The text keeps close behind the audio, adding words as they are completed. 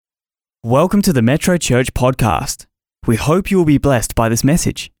Welcome to the Metrochurch podcast. We hope you will be blessed by this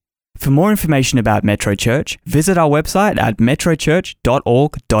message. For more information about Metrochurch, visit our website at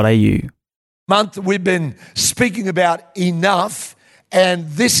metrochurch.org.au. Month we've been speaking about enough, and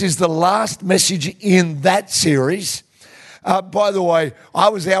this is the last message in that series. By the way, I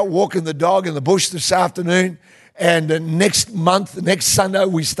was out walking the dog in the bush this afternoon, and next Sunday,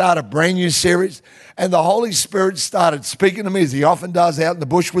 we start a brand new series, and the Holy Spirit started speaking to me as he often does out in the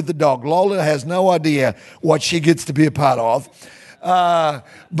bush with the dog. Lola has no idea what she gets to be a part of,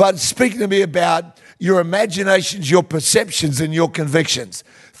 but speaking to me about your imaginations, your perceptions, and your convictions.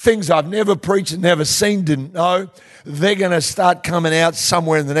 Things I've never preached and never seen, didn't know. They're going to start coming out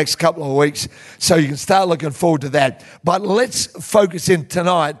somewhere in the next couple of weeks, so you can start looking forward to that. But let's focus in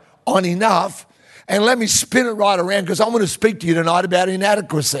tonight on enough. And let me spin it right around, because I want to speak to you tonight about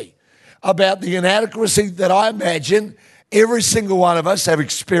inadequacy, about the inadequacy that I imagine every single one of us have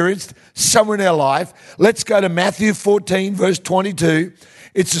experienced somewhere in our life. Let's go to Matthew 14, verse 22.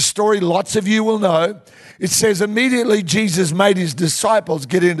 It's a story lots of you will know. It says, immediately Jesus made his disciples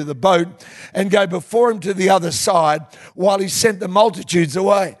get into the boat and go before him to the other side while he sent the multitudes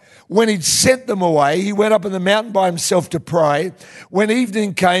away. When he'd sent them away, he went up on the mountain by himself to pray. When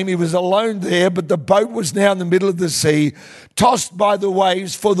evening came, he was alone there, but the boat was now in the middle of the sea, tossed by the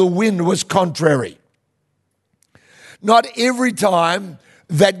waves, for the wind was contrary. Not every time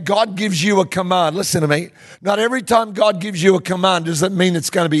that God gives you a command, listen to me, not every time God gives you a command does it mean it's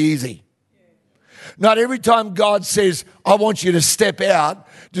going to be easy. Not every time God says, I want you to step out,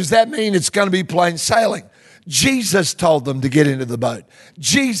 does that mean it's going to be plain sailing? Jesus told them to get into the boat.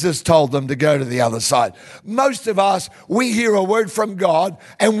 Jesus told them to go to the other side. Most of us, we hear a word from God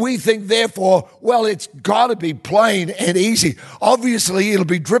and we think, therefore, well, it's got to be plain and easy. Obviously, it'll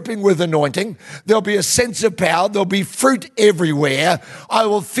be dripping with anointing. There'll be a sense of power. There'll be fruit everywhere. I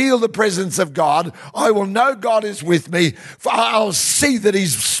will feel the presence of God. I will know God is with me. I'll see that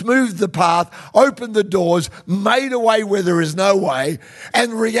he's smoothed the path, opened the doors, made a way where there is no way.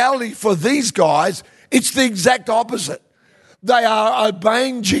 And reality for these guys, it's the exact opposite. They are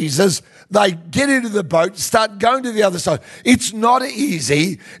obeying Jesus. They get into the boat, start going to the other side. It's not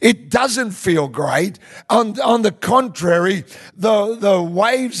easy. It doesn't feel great. On the contrary, the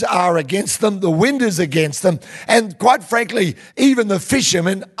waves are against them. The wind is against them. And quite frankly, even the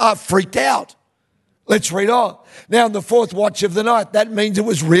fishermen are freaked out. Let's read on. Now, in the fourth watch of the night, that means it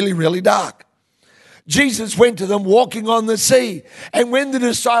was really, really dark. Jesus went to them walking on the sea. And when the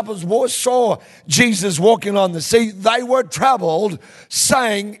disciples saw Jesus walking on the sea, they were troubled,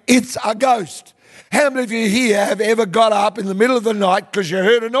 saying, it's a ghost. How many of you here have ever got up in the middle of the night because you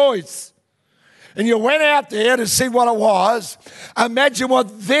heard a noise? And you went out there to see what it was. Imagine what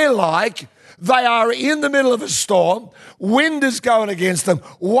they're like. They are in the middle of a storm. Wind is going against them.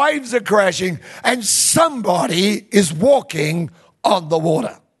 Waves are crashing. And somebody is walking on the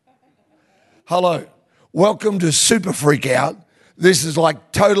water. Hello. Welcome to Super Freak Out. This is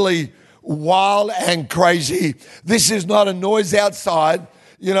like totally wild and crazy. This is not a noise outside.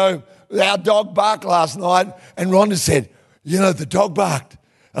 You know, our dog barked last night and Rhonda said, you know, the dog barked.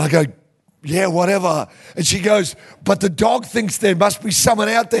 And I go, yeah, whatever. And she goes, but the dog thinks there must be someone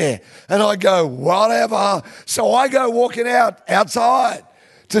out there. And I go, whatever. So I go walking outside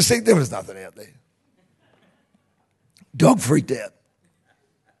to see. There was nothing out there. Dog freaked out.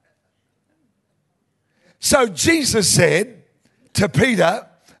 So Jesus said to Peter,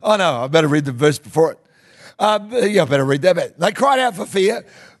 oh no, I better read the verse before it. I better read that bit. They cried out for fear,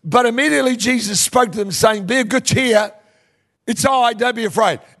 but immediately Jesus spoke to them saying, be of good cheer. It's I, don't be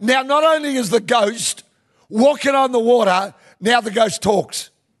afraid. Now, not only is the ghost walking on the water, now the ghost talks.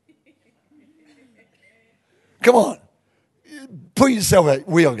 Come on. Put yourself out.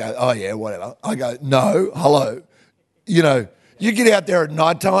 We all go, oh yeah, whatever. I go, no, hello. You know, you get out there at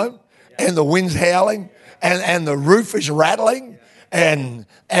nighttime and the wind's howling, and the roof is rattling, and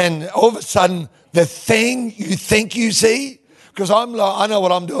all of a sudden the thing you think you see, because I know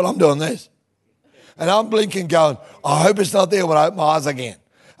what I'm doing this. And I'm blinking going, I hope it's not there when I open my eyes again.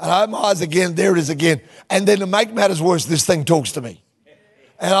 And I open my eyes again, there it is again. And then to make matters worse, this thing talks to me.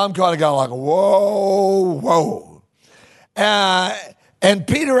 And I'm kind of going like, whoa. And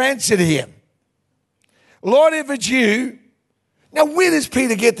Peter answered him, Lord, if it's you. Now, where does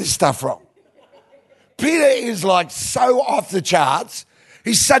Peter get this stuff from? Peter is like so off the charts.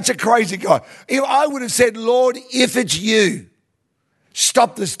 He's such a crazy guy. If I would have said, Lord, if it's you,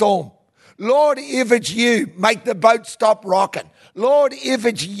 stop the storm. Lord, if it's you, make the boat stop rocking. Lord, if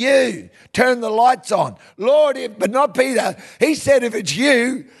it's you, turn the lights on. Lord, but not Peter. He said, if it's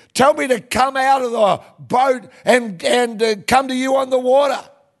you, tell me to come out of the boat and come to you on the water.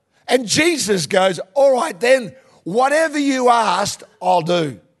 And Jesus goes, all right then, whatever you asked, I'll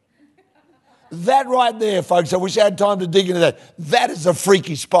do. That right there, folks, I wish I had time to dig into that. That is a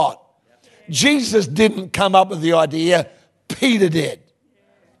freaky spot. Jesus didn't come up with the idea. Peter did.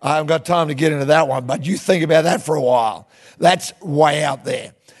 I haven't got time to get into that one, but you think about that for a while. That's way out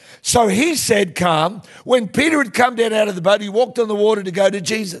there. So he said, come. When Peter had come down out of the boat, he walked on the water to go to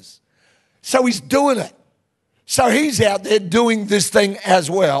Jesus. So he's doing it. So he's out there doing this thing as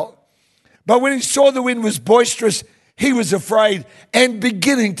well. But when he saw the wind was boisterous, he was afraid and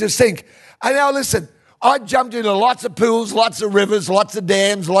beginning to sink. And now listen, I jumped into lots of pools, lots of rivers, lots of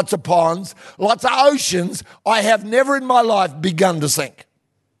dams, lots of ponds, lots of oceans. I have never in my life begun to sink.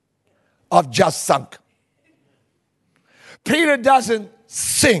 I've just sunk. Peter doesn't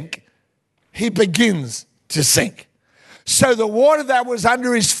sink, he begins to sink. So the water that was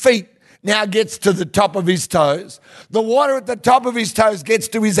under his feet now gets to the top of his toes. The water at the top of his toes gets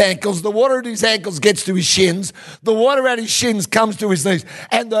to his ankles. The water at his ankles gets to his shins. The water at his shins comes to his knees.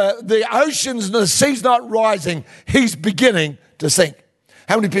 And the oceans and the sea's not rising. He's beginning to sink.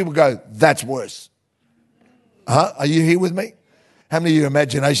 How many people go, that's worse? Are you here with me? How many of your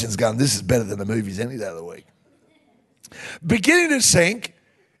imagination's going, this is better than the movies any day of the week? Beginning to sink,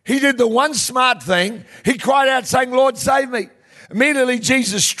 he did the one smart thing. He cried out saying, Lord, save me. Immediately,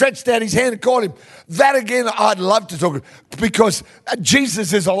 Jesus stretched out his hand and caught him. That again, I'd love to talk because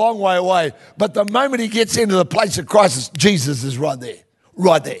Jesus is a long way away. But the moment he gets into the place of crisis, Jesus is right there,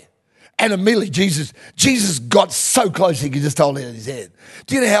 right there. And immediately, Jesus got so close he could just hold out his hand.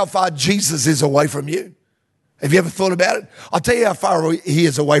 Do you know how far Jesus is away from you? Have you ever thought about it? I'll tell you how far he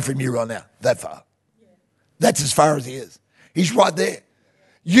is away from you right now. That far. That's as far as he is. He's right there.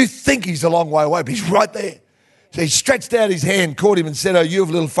 You think he's a long way away, but he's right there. So he stretched out his hand, caught him and said, oh, you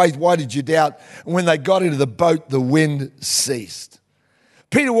of little faith, why did you doubt? And when they got into the boat, the wind ceased.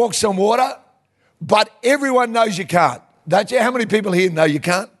 Peter walks on water, but everyone knows you can't. Don't you? How many people here know you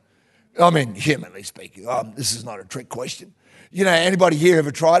can't? I mean, humanly speaking. This is not a trick question. You know, anybody here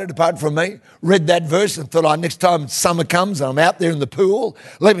ever tried it apart from me? Read that verse and thought, next time summer comes and I'm out there in the pool,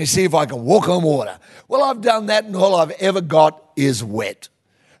 let me see if I can walk on water. Well, I've done that and all I've ever got is wet.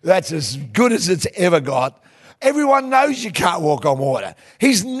 That's as good as it's ever got. Everyone knows you can't walk on water.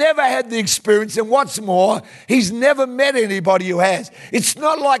 He's never had the experience, and what's more, he's never met anybody who has. It's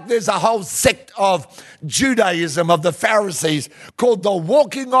not like there's a whole sect of Judaism of the Pharisees called the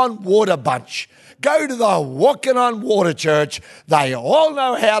Walking on Water Bunch. Go to the Walking on Water church. They all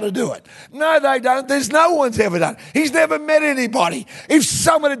know how to do it. No, they don't. There's no one's ever done it. He's never met anybody. If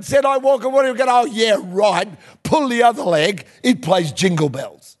someone had said, I walk on water, he'd go, oh, yeah, right. Pull the other leg. It plays jingle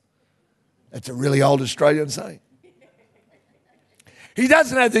bells. That's a really old Australian saying. He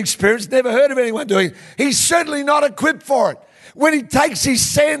doesn't have the experience, never heard of anyone doing it. He's certainly not equipped for it. When he takes his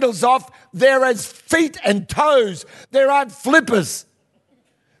sandals off, they're as feet and toes. There aren't flippers.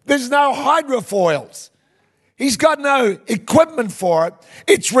 There's no hydrofoils. He's got no equipment for it.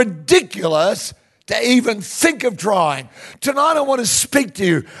 It's ridiculous to even think of trying. Tonight I want to speak to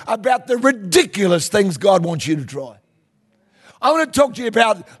you about the ridiculous things God wants you to try. I want to talk to you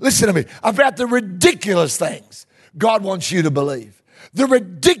about, listen to me, about the ridiculous things God wants you to believe. The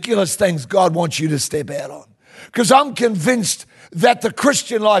ridiculous things God wants you to step out on. Because I'm convinced that the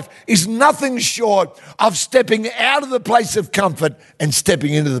Christian life is nothing short of stepping out of the place of comfort and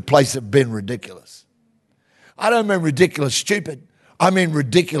stepping into the place of being ridiculous. I don't mean ridiculous stupid. I mean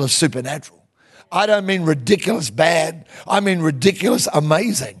ridiculous supernatural. I don't mean ridiculous bad. I mean ridiculous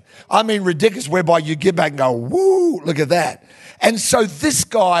amazing. I mean ridiculous whereby you get back and go, woo, look at that. And so this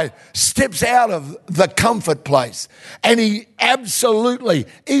guy steps out of the comfort place and he absolutely,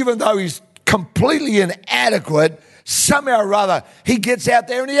 even though he's completely inadequate, somehow or other, he gets out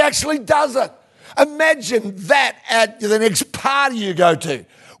there and he actually does it. Imagine that at the next party you go to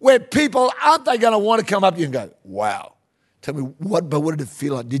where people, aren't they going to want to come up to you and go, wow, tell me, what did it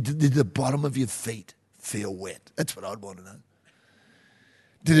feel like? Did the bottom of your feet feel wet? That's what I'd want to know.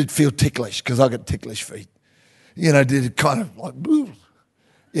 Did it feel ticklish? Because I got ticklish feet. You know, did it kind of like,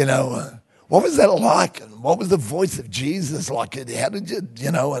 you know, what was that like? And what was the voice of Jesus like? And how did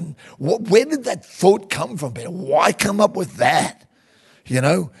you know, and where did that thought come from, Peter? Why come up with that? You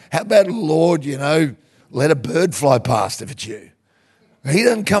know, how about, Lord, you know, let a bird fly past if it's you? He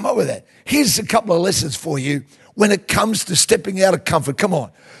doesn't come up with that. Here's a couple of lessons for you when it comes to stepping out of comfort. Come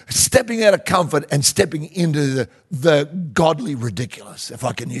on, stepping out of comfort and stepping into the godly ridiculous, if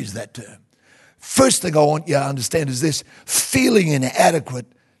I can use that term. First thing I want you to understand is this: feeling inadequate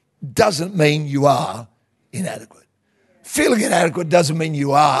doesn't mean you are inadequate. Feeling inadequate doesn't mean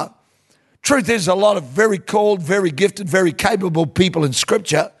you are. Truth is, a lot of very called, very gifted, very capable people in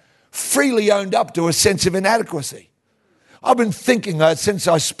Scripture freely owned up to a sense of inadequacy. I've been thinking since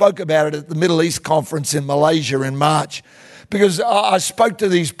I spoke about it at the Middle East conference in Malaysia in March, because I spoke to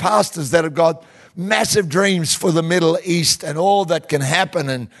these pastors that have got massive dreams for the Middle East and all that can happen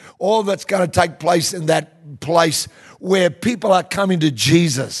and all that's going to take place in that place where people are coming to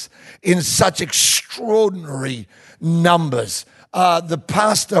Jesus in such extraordinary numbers. The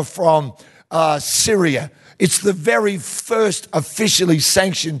pastor from Syria, it's the very first officially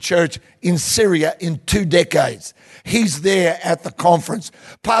sanctioned church in Syria in 2 decades. He's there at the conference.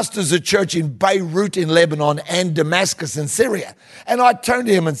 Pastors a church in Beirut in Lebanon and Damascus in Syria. And I turned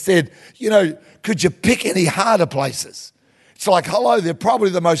to him and said, could you pick any harder places? It's like, hello, they're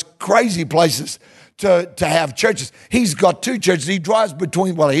probably the most crazy places to have churches. He's got 2 churches. He drives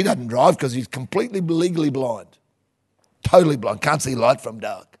between, well, he doesn't drive because he's completely legally blind. Totally blind. Can't see light from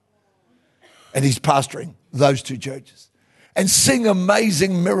dark. And he's pastoring those 2 churches and seeing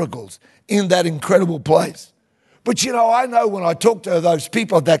amazing miracles in that incredible place. But, I know when I talk to those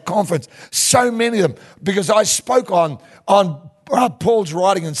people at that conference, so many of them, because I spoke on Paul's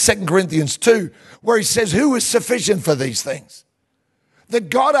writing in 2 Corinthians 2, where he says, who is sufficient for these things? That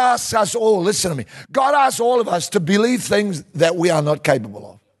God asks us all, listen to me, God asks all of us to believe things that we are not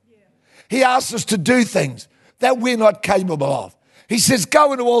capable of. He asks us to do things that we're not capable of. He says,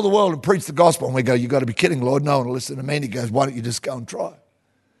 go into all the world and preach the gospel. And we go, you've got to be kidding, Lord. No one will listen to me. And he goes, why don't you just go and try?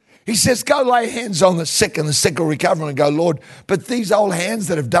 He says, go lay hands on the sick and the sick will recover, and go, Lord, but these old hands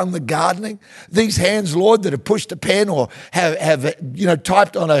that have done the gardening, these hands, Lord, that have pushed a pen or have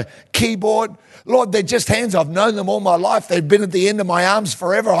typed on a keyboard, Lord, they're just hands. I've known them all my life. They've been at the end of my arms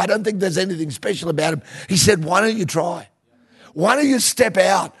forever. I don't think there's anything special about them. He said, why don't you try? Why don't you step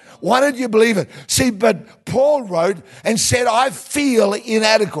out? Why don't you believe it? See, but Paul wrote and said, I feel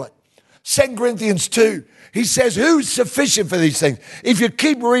inadequate. 2 Corinthians 2. He says, who's sufficient for these things? If you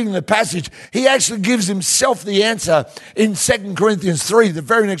keep reading the passage, he actually gives himself the answer in 2 Corinthians 3, the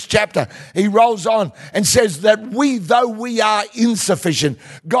very next chapter. He rolls on and says that though we are insufficient,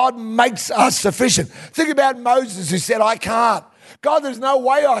 God makes us sufficient. Think about Moses who said, I can't. God, there's no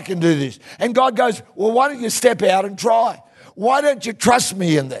way I can do this. And God goes, well, why don't you step out and try? Why don't you trust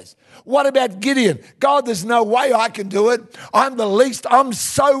me in this? What about Gideon? God, there's no way I can do it. I'm the least. I'm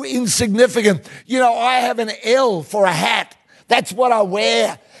so insignificant. I have an L for a hat. That's what I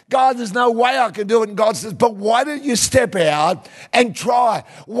wear. God, there's no way I can do it. And God says, but why don't you step out and try?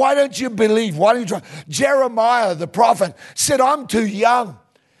 Why don't you believe? Why don't you try? Jeremiah, the prophet, said, I'm too young.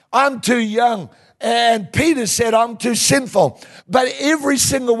 I'm too young. And Peter said, I'm too sinful. But every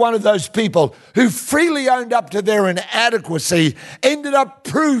single one of those people who freely owned up to their inadequacy ended up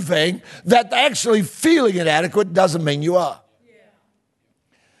proving that actually feeling inadequate doesn't mean you are.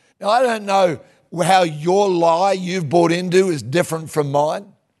 Now, I don't know how your lie you've bought into is different from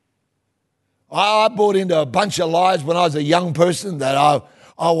mine. I bought into a bunch of lies when I was a young person that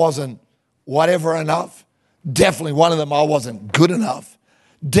I wasn't whatever enough. Definitely one of them, I wasn't good enough.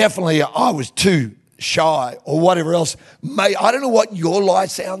 Definitely I was too shy or whatever else. I don't know what your lie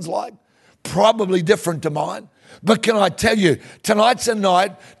sounds like. Probably different to mine. But can I tell you, tonight's a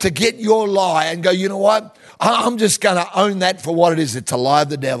night to get your lie and go, you know what? I'm just going to own that for what it is. It's a lie of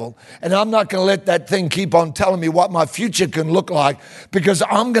the devil. And I'm not going to let that thing keep on telling me what my future can look like, because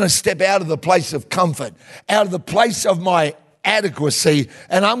I'm going to step out of the place of comfort, out of the place of my adequacy,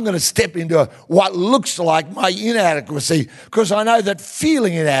 and I'm going to step into what looks like my inadequacy, because I know that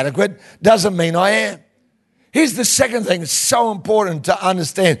feeling inadequate doesn't mean I am. Here's the second thing that's so important to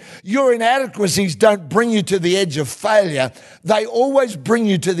understand. Your inadequacies don't bring you to the edge of failure. They always bring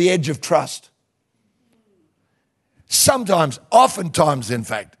you to the edge of trust. Sometimes, oftentimes, in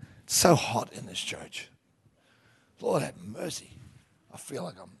fact, it's so hot in this church. Lord have mercy. I feel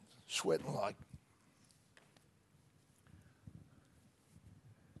like I'm sweating like.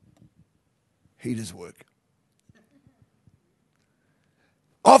 Heaters work.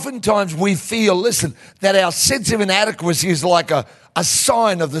 Oftentimes we feel, listen, that our sense of inadequacy is like a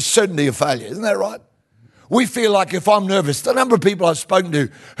sign of the certainty of failure. Isn't that right? We feel like if I'm nervous, the number of people I've spoken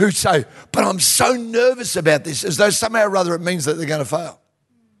to who say, but I'm so nervous about this, as though somehow or other it means that they're going to fail.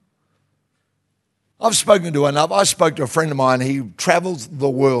 I spoke to a friend of mine. He travels the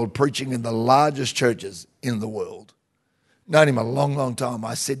world preaching in the largest churches in the world. Known him a long, long time.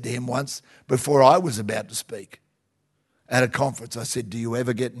 I said to him once, before I was about to speak at a conference, I said, do you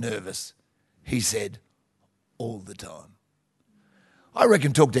ever get nervous? He said, all the time. I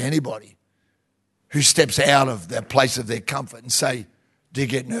reckon talk to anybody who steps out of that place of their comfort and say, do you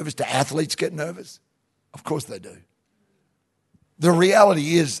get nervous? Do athletes get nervous? Of course they do. The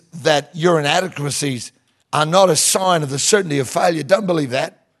reality is that your inadequacies are not a sign of the certainty of failure. Don't believe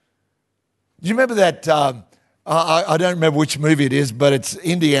that. Do you remember that? I don't remember which movie it is, but it's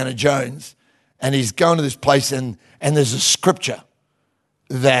Indiana Jones, and he's going to this place, and there's a scripture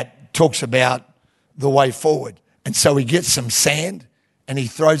that talks about the way forward. And so he gets some sand, and he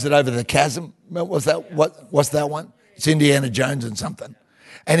throws it over the chasm. What's that one? It's Indiana Jones and something.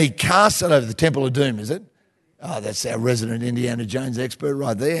 And he casts it over the Temple of Doom, is it? Oh, that's our resident Indiana Jones expert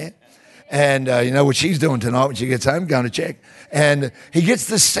right there. And you know what she's doing tonight when she gets home, going to check. And he gets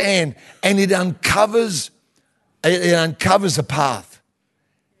the sand, and it uncovers a path.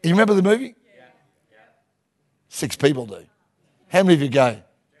 You remember the movie? Yeah. 6 people do. How many of you go?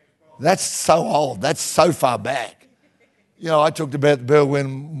 That's so old. That's so far back. You know, I talked about the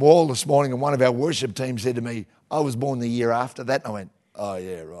Berwyn Wall this morning, and one of our worship team said to me, I was born the year after that. And I went, oh,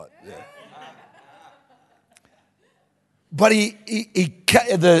 yeah, right, yeah. But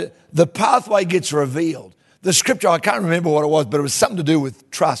the pathway gets revealed. The scripture, I can't remember what it was, but it was something to do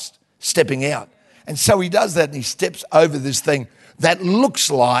with trust, stepping out. And so he does that, and he steps over this thing that looks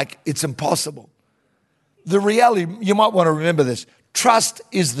like it's impossible. The reality, you might want to remember this, trust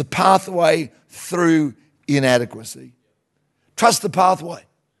is the pathway through inadequacy. Trust the pathway.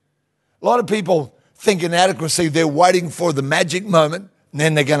 A lot of people think inadequacy, they're waiting for the magic moment, and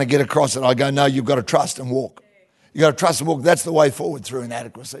then they're going to get across it. I go, no, you've got to trust and walk. You've got to trust and walk. That's the way forward through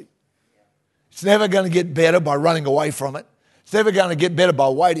inadequacy. It's never going to get better by running away from it. It's never going to get better by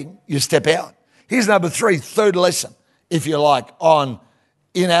waiting. You step out. Here's number 3, third lesson, if you like, on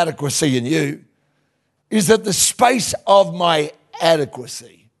inadequacy in you, is that the space of my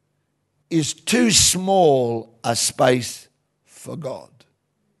adequacy is too small a space for God.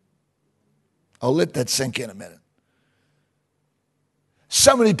 I'll let that sink in a minute.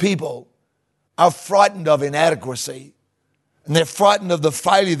 So many people are frightened of inadequacy, and they're frightened of the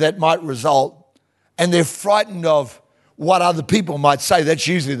failure that might result, and they're frightened of what other people might say. That's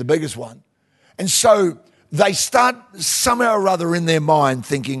usually the biggest one. And so they start somehow or other in their mind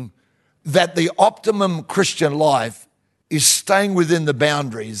thinking that the optimum Christian life is staying within the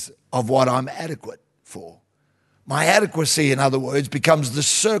boundaries of what I'm adequate for. My adequacy, in other words, becomes the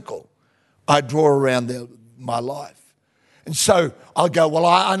circle I draw around my life. And so I'll go, well,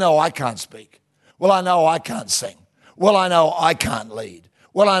 I know I can't speak. Well, I know I can't sing. Well, I know I can't lead.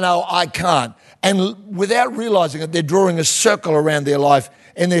 Well, I know I can't. And without realizing it, they're drawing a circle around their life,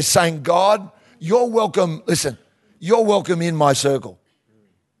 and they're saying, God, you're welcome. Listen, you're welcome in my circle.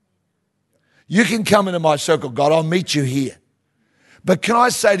 You can come into my circle, God. I'll meet you here. But can I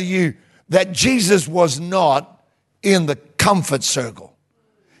say to you that Jesus was not in the comfort circle.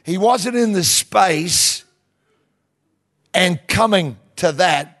 He wasn't in the space, and coming to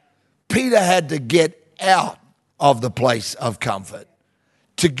that, Peter had to get out of the place of comfort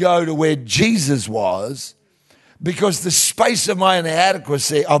to go to where Jesus was, because the space of my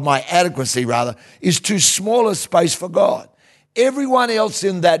adequacy is too small a space for God. Everyone else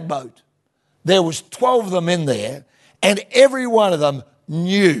in that boat, there was 12 of them in there, and every one of them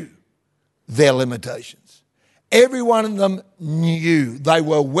knew their limitations. Every one of them knew. They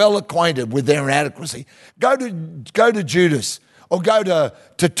were well acquainted with their inadequacy. Go to Judas, or go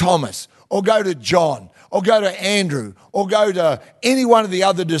to Thomas, or go to John, or go to Andrew, or go to any one of the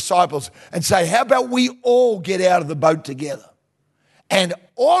other disciples and say, how about we all get out of the boat together? And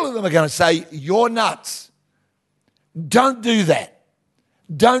all of them are going to say, you're nuts. Don't do that.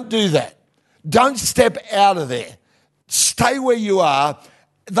 Don't do that. Don't step out of there. Stay where you are.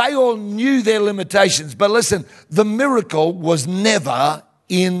 They all knew their limitations. But listen, the miracle was never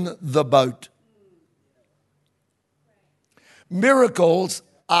in the boat. Miracles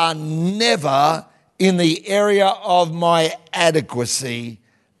are never in the area of my adequacy.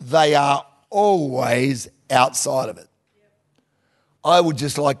 They are always outside of it. I would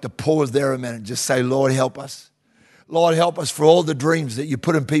just like to pause there a minute and just say, Lord, help us. Lord, help us for all the dreams that you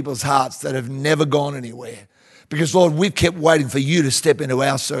put in people's hearts that have never gone anywhere. Because, Lord, we've kept waiting for you to step into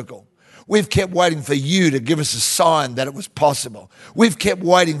our circle. We've kept waiting for you to give us a sign that it was possible. We've kept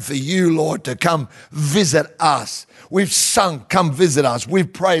waiting for you, Lord, to come visit us. We've sung, come visit us.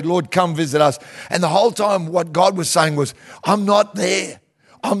 We've prayed, Lord, come visit us. And the whole time what God was saying was, I'm not there.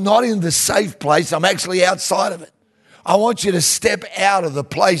 I'm not in the safe place. I'm actually outside of it. I want you to step out of the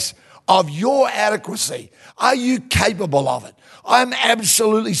place of your adequacy. Are you capable of it? I'm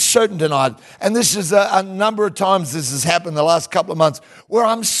absolutely certain tonight, and this is a number of times this has happened the last couple of months, where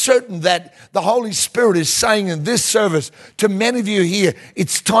I'm certain that the Holy Spirit is saying in this service to many of you here,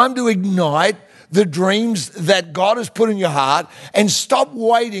 it's time to ignite the dreams that God has put in your heart and stop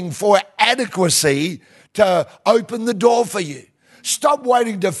waiting for adequacy to open the door for you. Stop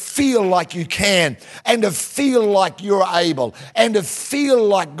waiting to feel like you can and to feel like you're able and to feel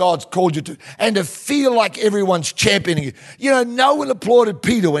like God's called you to and to feel like everyone's championing you. You know, no one applauded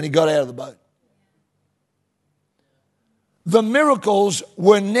Peter when he got out of the boat. The miracles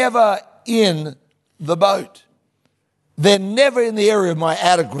were never in the boat. They're never in the area of my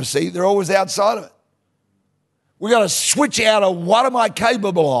adequacy. They're always outside of it. We've got to switch out of what am I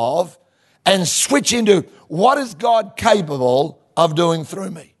capable of and switch into what is God capable of doing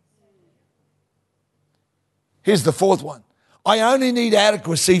through me. Here's the fourth one. I only need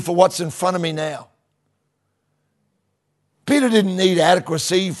adequacy for what's in front of me now. Peter didn't need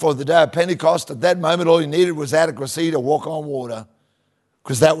adequacy for the day of Pentecost. At that moment, all he needed was adequacy to walk on water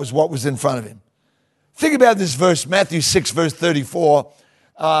because that was what was in front of him. Think about this verse, Matthew 6, verse 34.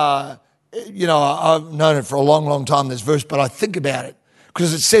 You know, I've known it for a long, long time, this verse, but I think about it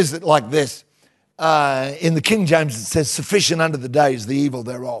because it says it like this. In the King James, it says, sufficient unto the day is the evil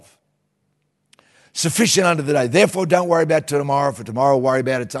thereof. Sufficient unto the day. Therefore, don't worry about tomorrow, for tomorrow will worry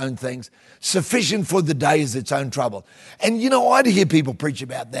about its own things. Sufficient for the day is its own trouble. And, you know, I'd hear people preach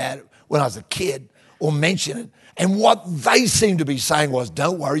about that when I was a kid or mention it. And what they seemed to be saying was,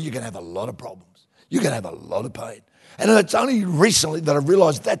 don't worry, you're going to have a lot of problems. You're going to have a lot of pain. And it's only recently that I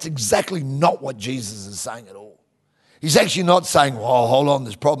realized that's exactly not what Jesus is saying at all. He's actually not saying, well, hold on,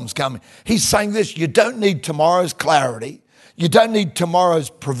 there's problems coming. He's saying this, you don't need tomorrow's clarity, you don't need tomorrow's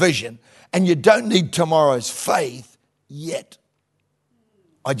provision, and you don't need tomorrow's faith yet.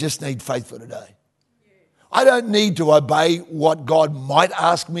 I just need faith for today. I don't need to obey what God might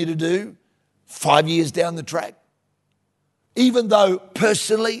ask me to do 5 years down the track, even though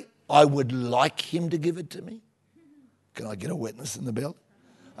personally I would like him to give it to me. Can I get a witness in the building?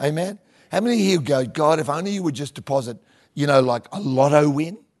 Amen. How many here go, God, if only you would just deposit, you know, like a lotto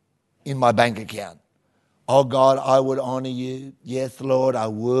win in my bank account. Oh, God, I would honor you. Yes, Lord, I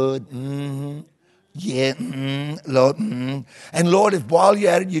would. Yeah, Lord. And Lord, if while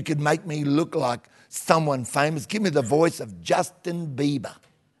you're at it, you could make me look like someone famous, give me the voice of Justin Bieber.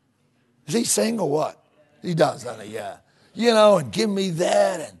 Does he sing or what? He does, doesn't he? Yeah. You know, and give me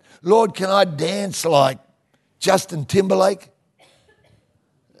that. And Lord, can I dance like Justin Timberlake?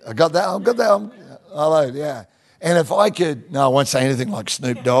 I got that. Hello, yeah. And if I could, no, I won't say anything like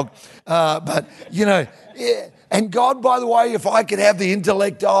Snoop Dogg, but, you know, yeah. And God, by the way, if I could have the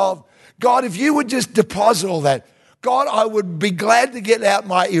intellect of, God, if you would just deposit all that, God, I would be glad to get out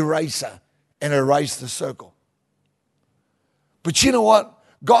my eraser and erase the circle. But you know what?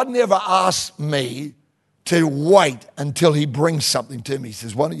 God never asked me to wait until he brings something to me. He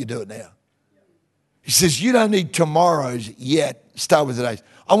says, why don't you do it now? He says, you don't need tomorrow's yet. Start with today's.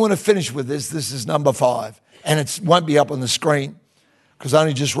 I want to finish with this. This is number 5. And it won't be up on the screen because I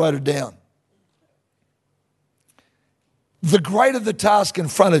only just wrote it down. The greater the task in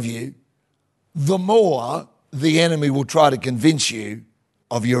front of you, the more the enemy will try to convince you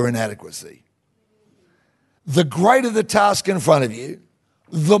of your inadequacy. The greater the task in front of you,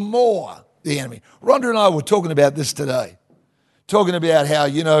 the more the enemy. Rhonda and I were talking about this today. Talking about how,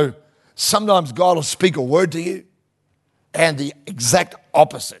 you know, sometimes God will speak a word to you and the exact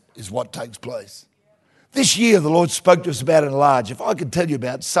opposite is what takes place. This year, the Lord spoke to us about enlarge. If I could tell you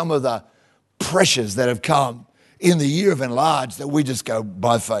about some of the pressures that have come in the year of enlarge, that we just go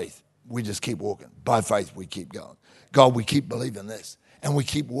by faith. We just keep walking. By faith, we keep going. God, we keep believing this and we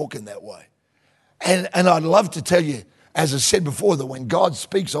keep walking that way. And I'd love to tell you, as I said before, that when God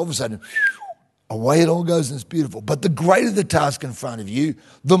speaks, all of a sudden, away it all goes and it's beautiful. But the greater the task in front of you,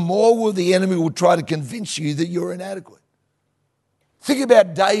 the more will the enemy will try to convince you that you're inadequate. Think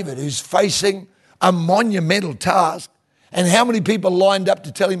about David, who's facing a monumental task, and how many people lined up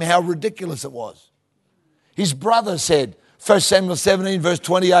to tell him how ridiculous it was. His brother said, 1 Samuel 17, verse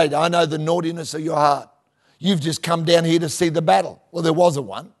 28, I know the naughtiness of your heart. You've just come down here to see the battle. Well, there wasn't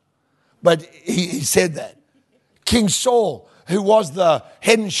one, but he said that. King Saul, who was the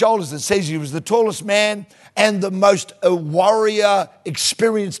head and shoulders, it says he was the tallest man and the most warrior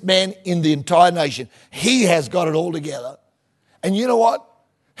experienced man in the entire nation. He has got it all together. And you know what?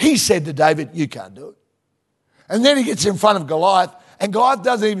 He said to David, you can't do it. And then he gets in front of Goliath, and Goliath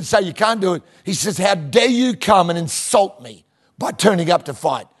doesn't even say you can't do it. He says, how dare you come and insult me by turning up to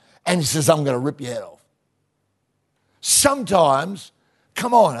fight? And he says, I'm going to rip your head off. Sometimes,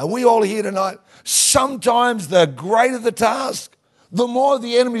 come on, are we all here tonight? Sometimes the greater the task, the more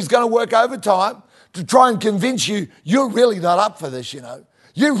the enemy's going to work overtime to try and convince you you're really not up for this, you know.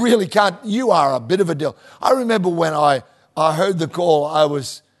 You really can't. You are a bit of a deal. I remember when I heard the call. I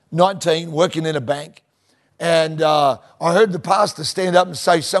was 19, working in a bank, and I heard the pastor stand up and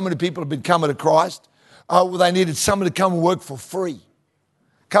say so many people have been coming to Christ. well, they needed someone to come and work for free,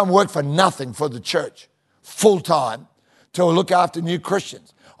 come work for nothing for the church, full time, to look after new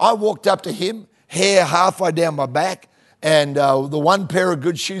Christians. I walked up to him, hair halfway down my back, and the one pair of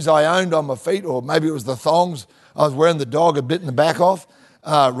good shoes I owned on my feet, or maybe it was the thongs I was wearing, the dog had bitten the back off,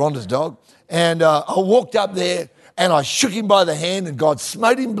 Rhonda's dog. And I walked up there and I shook him by the hand, and God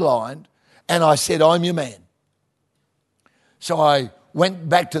smote him blind, and I said, I'm your man. So I went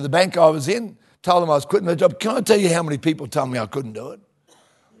back to the bank I was in, told them I was quitting the job. Can I tell you how many people told me I couldn't do it?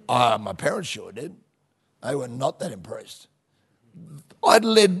 My parents sure did. They were not that impressed. I'd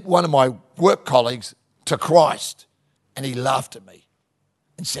led one of my work colleagues to Christ, and he laughed at me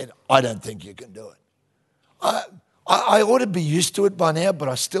and said, I don't think you can do it. I ought to be used to it by now, but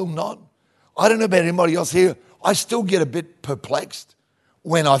I'm still not. I don't know about anybody else here. I still get a bit perplexed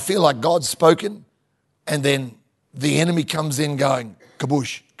when I feel like God's spoken and then the enemy comes in going,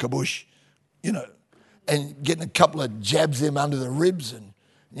 kaboosh, kaboosh, and getting a couple of jabs them under the ribs, and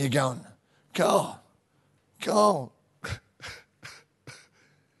you're going, go on.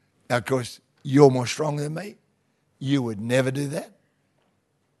 Now, of course, you're more strong than me. You would never do that.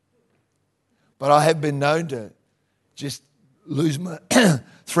 But I have been known to just lose my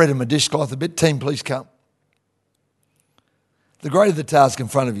thread of my dishcloth a bit. Team, please come. The greater the task in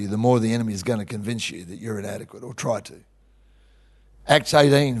front of you, the more the enemy is going to convince you that you're inadequate, or try to. Acts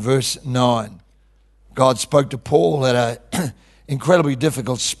 18, verse 9. God spoke to Paul at an incredibly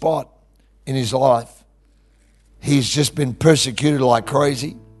difficult spot in his life. He's just been persecuted like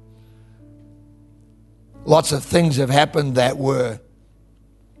crazy. Lots of things have happened that were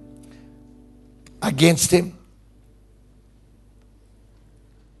against him.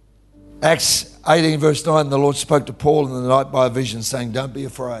 Acts 18 verse 9, the Lord spoke to Paul in the night by a vision saying, don't be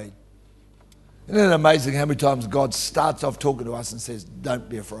afraid. Isn't it amazing how many times God starts off talking to us and says, don't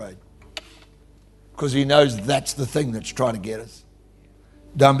be afraid? Because he knows that's the thing that's trying to get us.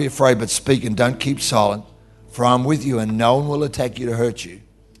 Don't be afraid, but speak and don't keep silent, for I'm with you and no one will attack you to hurt you,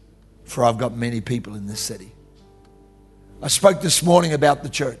 for I've got many people in this city. I spoke this morning about the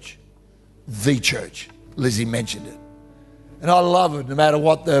church. The church. Lizzie mentioned it. And I love it, no matter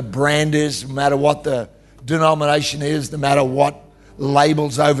what the brand is, no matter what the denomination is, no matter what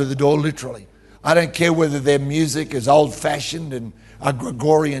labels over the door, literally. I don't care whether their music is old-fashioned and a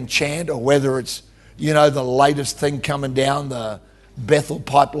Gregorian chant, or whether it's, the latest thing coming down the Bethel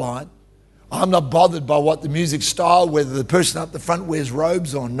pipeline. I'm not bothered by what the music style, whether the person up the front wears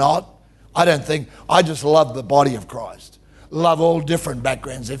robes or not. I just love the body of Christ. Love all different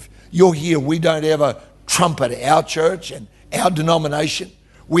backgrounds. If you're here, we don't ever trumpet our church and our denomination.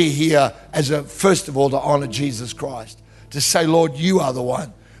 We're here first of all, to honor Jesus Christ. To say, Lord, you are the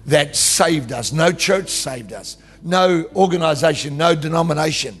one that saved us. No church saved us. No organisation, no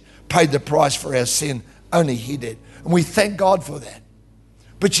denomination paid the price for our sin. Only he did. And we thank God for that.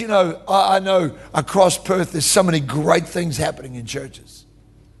 But I know across Perth there's so many great things happening in churches.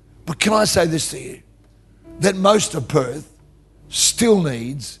 But can I say this to you? That most of Perth still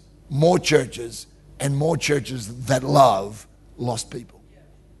needs more churches, and more churches that love lost people.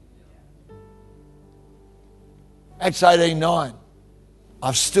 Acts 18:9.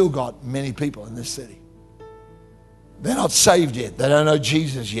 I've still got many people in this city. They're not saved yet. They don't know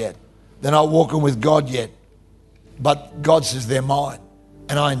Jesus yet. They're not walking with God yet. But God says they're mine.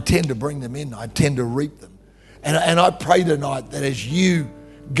 And I intend to bring them in. I intend to reap them. And I pray tonight that as you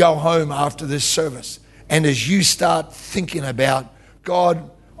go home after this service, and as you start thinking about, God,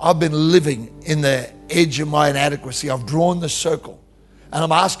 I've been living in the edge of my inadequacy. I've drawn the circle. And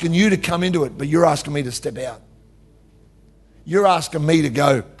I'm asking you to come into it, but you're asking me to step out. You're asking me to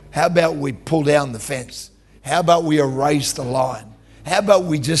go, how about we pull down the fence? How about we erase the line? How about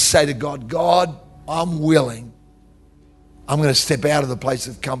we just say to God, God, I'm willing. I'm going to step out of the place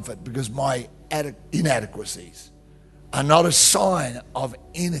of comfort, because my inadequacies are not a sign of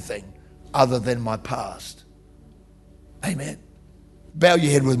anything other than my past. Amen. Bow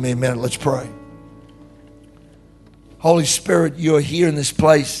your head with me a minute. Let's pray. Holy Spirit, you're here in this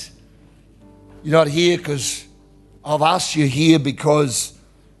place. You're not here because I've asked you here because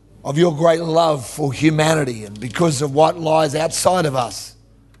of your great love for humanity and because of what lies outside of us.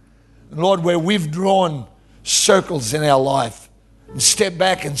 And Lord, where we've drawn circles in our life and stepped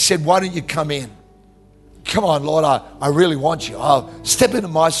back and said, why don't you come in? Come on, Lord, I really want you. I'll step into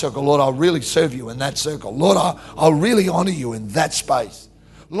my circle, Lord. I'll really serve you in that circle. Lord, I'll really honor you in that space.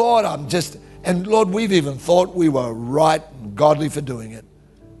 Lord, and Lord, we've even thought we were right and godly for doing it.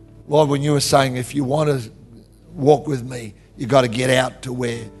 Lord, when you were saying, if you want to walk with me, you've got to get out to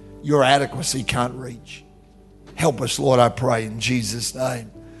where your adequacy can't reach. Help us, Lord, I pray in Jesus'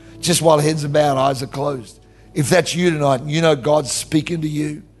 name. Just while heads are bowed, eyes are closed. If that's you tonight, and you know God's speaking to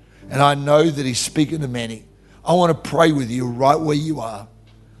you, and I know that he's speaking to many, I want to pray with you right where you are.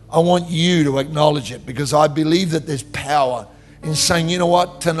 I want you to acknowledge it, because I believe that there's power in saying, you know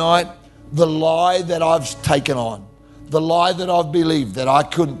what, tonight, the lie that I've taken on, the lie that I've believed that I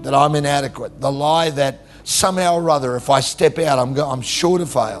couldn't, that I'm inadequate, the lie that somehow or other, if I step out, I'm sure to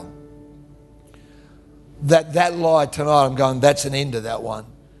fail. That lie tonight, I'm going, that's an end to that one.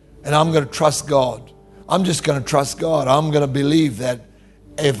 And I'm going to trust God. I'm just going to trust God. I'm going to believe that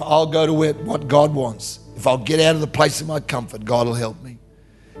if I'll go to what God wants, if I'll get out of the place of my comfort, God will help me.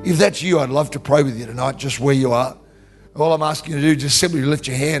 If that's you, I'd love to pray with you tonight, just where you are. All I'm asking you to do, just simply lift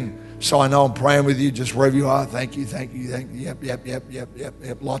your hand so I know I'm praying with you, just wherever you are. Thank you, thank you, thank you.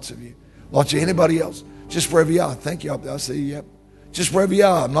 Yep. Lots of you. Lots of you. Anybody else? Just wherever you are. Thank you up there. I see you. Yep. Just wherever you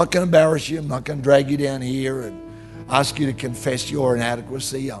are. I'm not going to embarrass you. I'm not going to drag you down here and ask you to confess your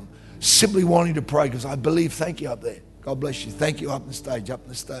inadequacy. I'm simply wanting to pray because I believe. Thank you up there. God bless you. Thank you up on the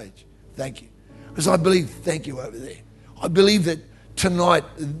stage. Thank you. Because I believe, thank you over there. I believe that tonight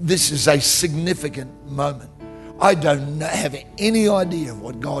this is a significant moment. I don't have any idea of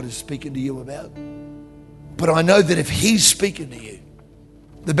what God is speaking to you about. But I know that if he's speaking to you,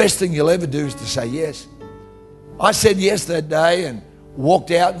 the best thing you'll ever do is to say yes. I said yes that day and walked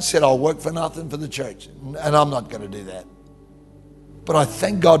out and said, I'll work for nothing for the church. And I'm not going to do that. But I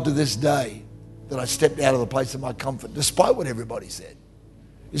thank God to this day that I stepped out of the place of my comfort, despite what everybody said.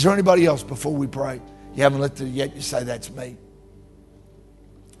 Is there anybody else before we pray? You haven't lifted it yet, you say, that's me.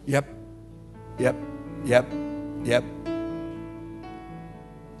 Yep.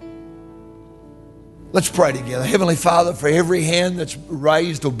 Let's pray together. Heavenly Father, for every hand that's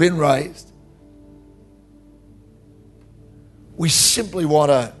raised or been raised, we simply want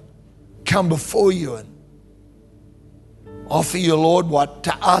to come before you and offer you, Lord, what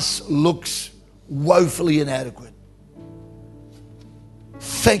to us looks woefully inadequate.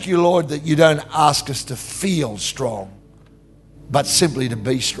 Thank you, Lord, that you don't ask us to feel strong, but simply to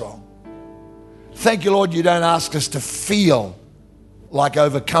be strong. Thank you, Lord, you don't ask us to feel like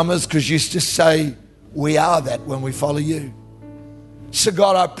overcomers, because you just say we are that when we follow you. So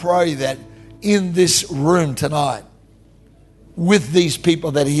God, I pray that in this room tonight, with these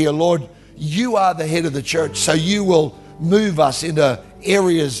people that are here, Lord, you are the head of the church, so you will move us into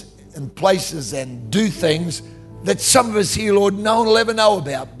areas and places and do things that some of us here, Lord, no one will ever know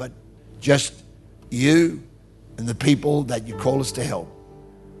about, but just you and the people that you call us to help.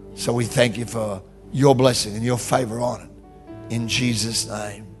 So we thank you for your blessing and your favor on it. In Jesus'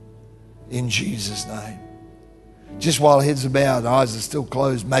 name. In Jesus' name. Just while heads are bowed and eyes are still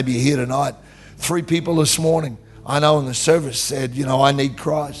closed, maybe you're here tonight. 3 people this morning, I know in the service said, you know, I need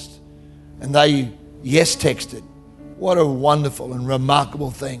Christ. And they yes texted. What a wonderful and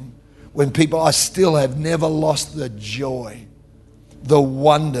remarkable thing. When people, I still have never lost the joy, the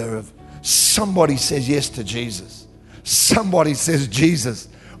wonder of somebody says yes to Jesus. Somebody says, Jesus,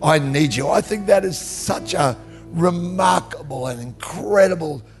 I need you. I think that is such a remarkable and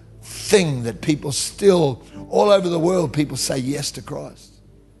incredible thing that people still, all over the world, people say yes to Christ.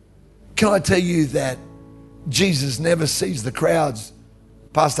 Can I tell you that Jesus never sees the crowds?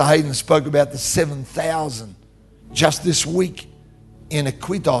 Pastor Hayden spoke about the 7,000 just this week in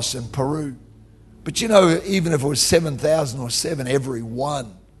Iquitos in Peru. But you know, even if it was 7,000 or 7, every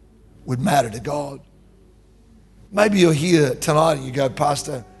one would matter to God. Maybe you're here tonight and you go,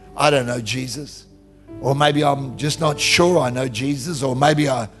 Pastor, I don't know Jesus. Or maybe I'm just not sure I know Jesus. Or maybe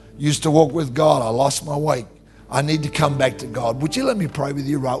I used to walk with God. I lost my way. I need to come back to God. Would you let me pray with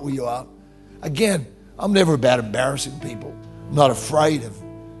you right where you are? Again, I'm never about embarrassing people. I'm not afraid of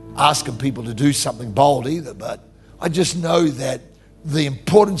asking people to do something bold either. But I just know that the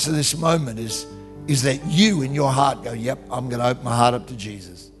importance of this moment is that you in your heart go, yep, I'm going to open my heart up to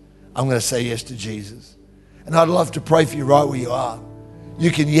Jesus. I'm going to say yes to Jesus. And I'd love to pray for you right where you are. You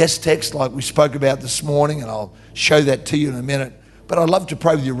can yes text like we spoke about this morning, and I'll show that to you in a minute. But I'd love to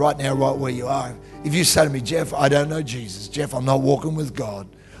pray with you right now, right where you are. If you say to me, Geoff, I don't know Jesus. Geoff, I'm not walking with God.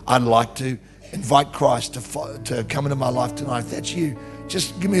 I'd like to invite Christ to come into my life tonight. If that's you,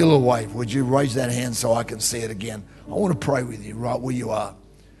 just give me a little wave. Would you raise that hand so I can see it again? I want to pray with you right where you are.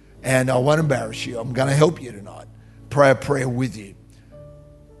 And I won't embarrass you. I'm going to help you tonight. Pray a prayer with you.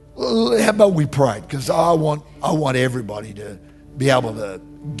 How about we pray? Because I want everybody to be able to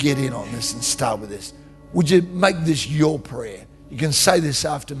get in on this and start with this. Would you make this your prayer? You can say this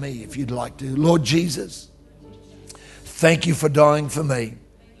after me if you'd like to. Lord Jesus, thank you for dying for me,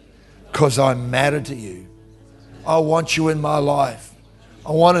 because I matter to you. I want you in my life.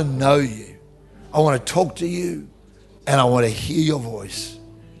 I want to know you. I want to talk to you, and I want to hear your voice.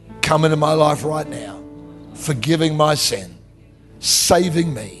 come into my life right now, forgiving my sin,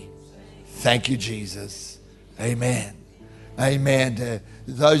 saving me. Thank you, Jesus. Amen. Amen. To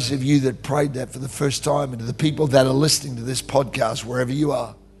those of you that prayed that for the first time, and to the people that are listening to this podcast, wherever you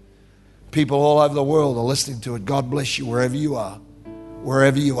are, people all over the world are listening to it. God bless you wherever you are.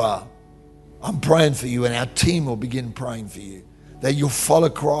 Wherever you are. I'm praying for you, and our team will begin praying for you, that you'll follow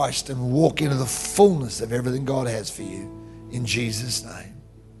Christ and walk into the fullness of everything God has for you. In Jesus' name.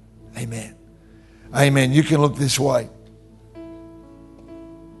 Amen. Amen. You can look this way.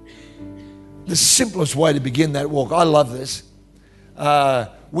 The simplest way to begin that walk. I love this.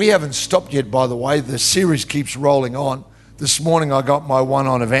 We haven't stopped yet, by the way. The series keeps rolling on. This morning I got my one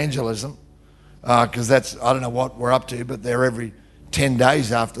on evangelism, because that's, I don't know what we're up to, but they're every 10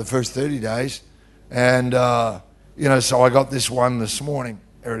 days after the first 30 days. And, so I got this one this morning.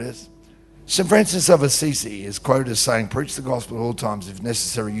 There it is. St. Francis of Assisi is quoted as saying, preach the gospel at all times, if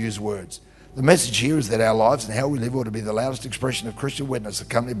necessary, use words. The message here is that our lives and how we live ought to be the loudest expression of Christian witness,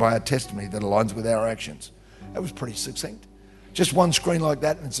 accompanied by a testimony that aligns with our actions. That was pretty succinct. Just one screen like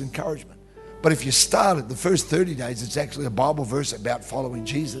that and it's encouragement. But if you start at the first 30 days, it's actually a Bible verse about following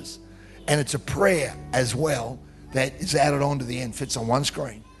Jesus. And it's a prayer as well that is added on to the end, fits on one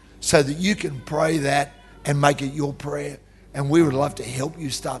screen, so that you can pray that and make it your prayer. And we would love to help you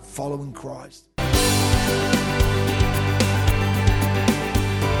start following Christ.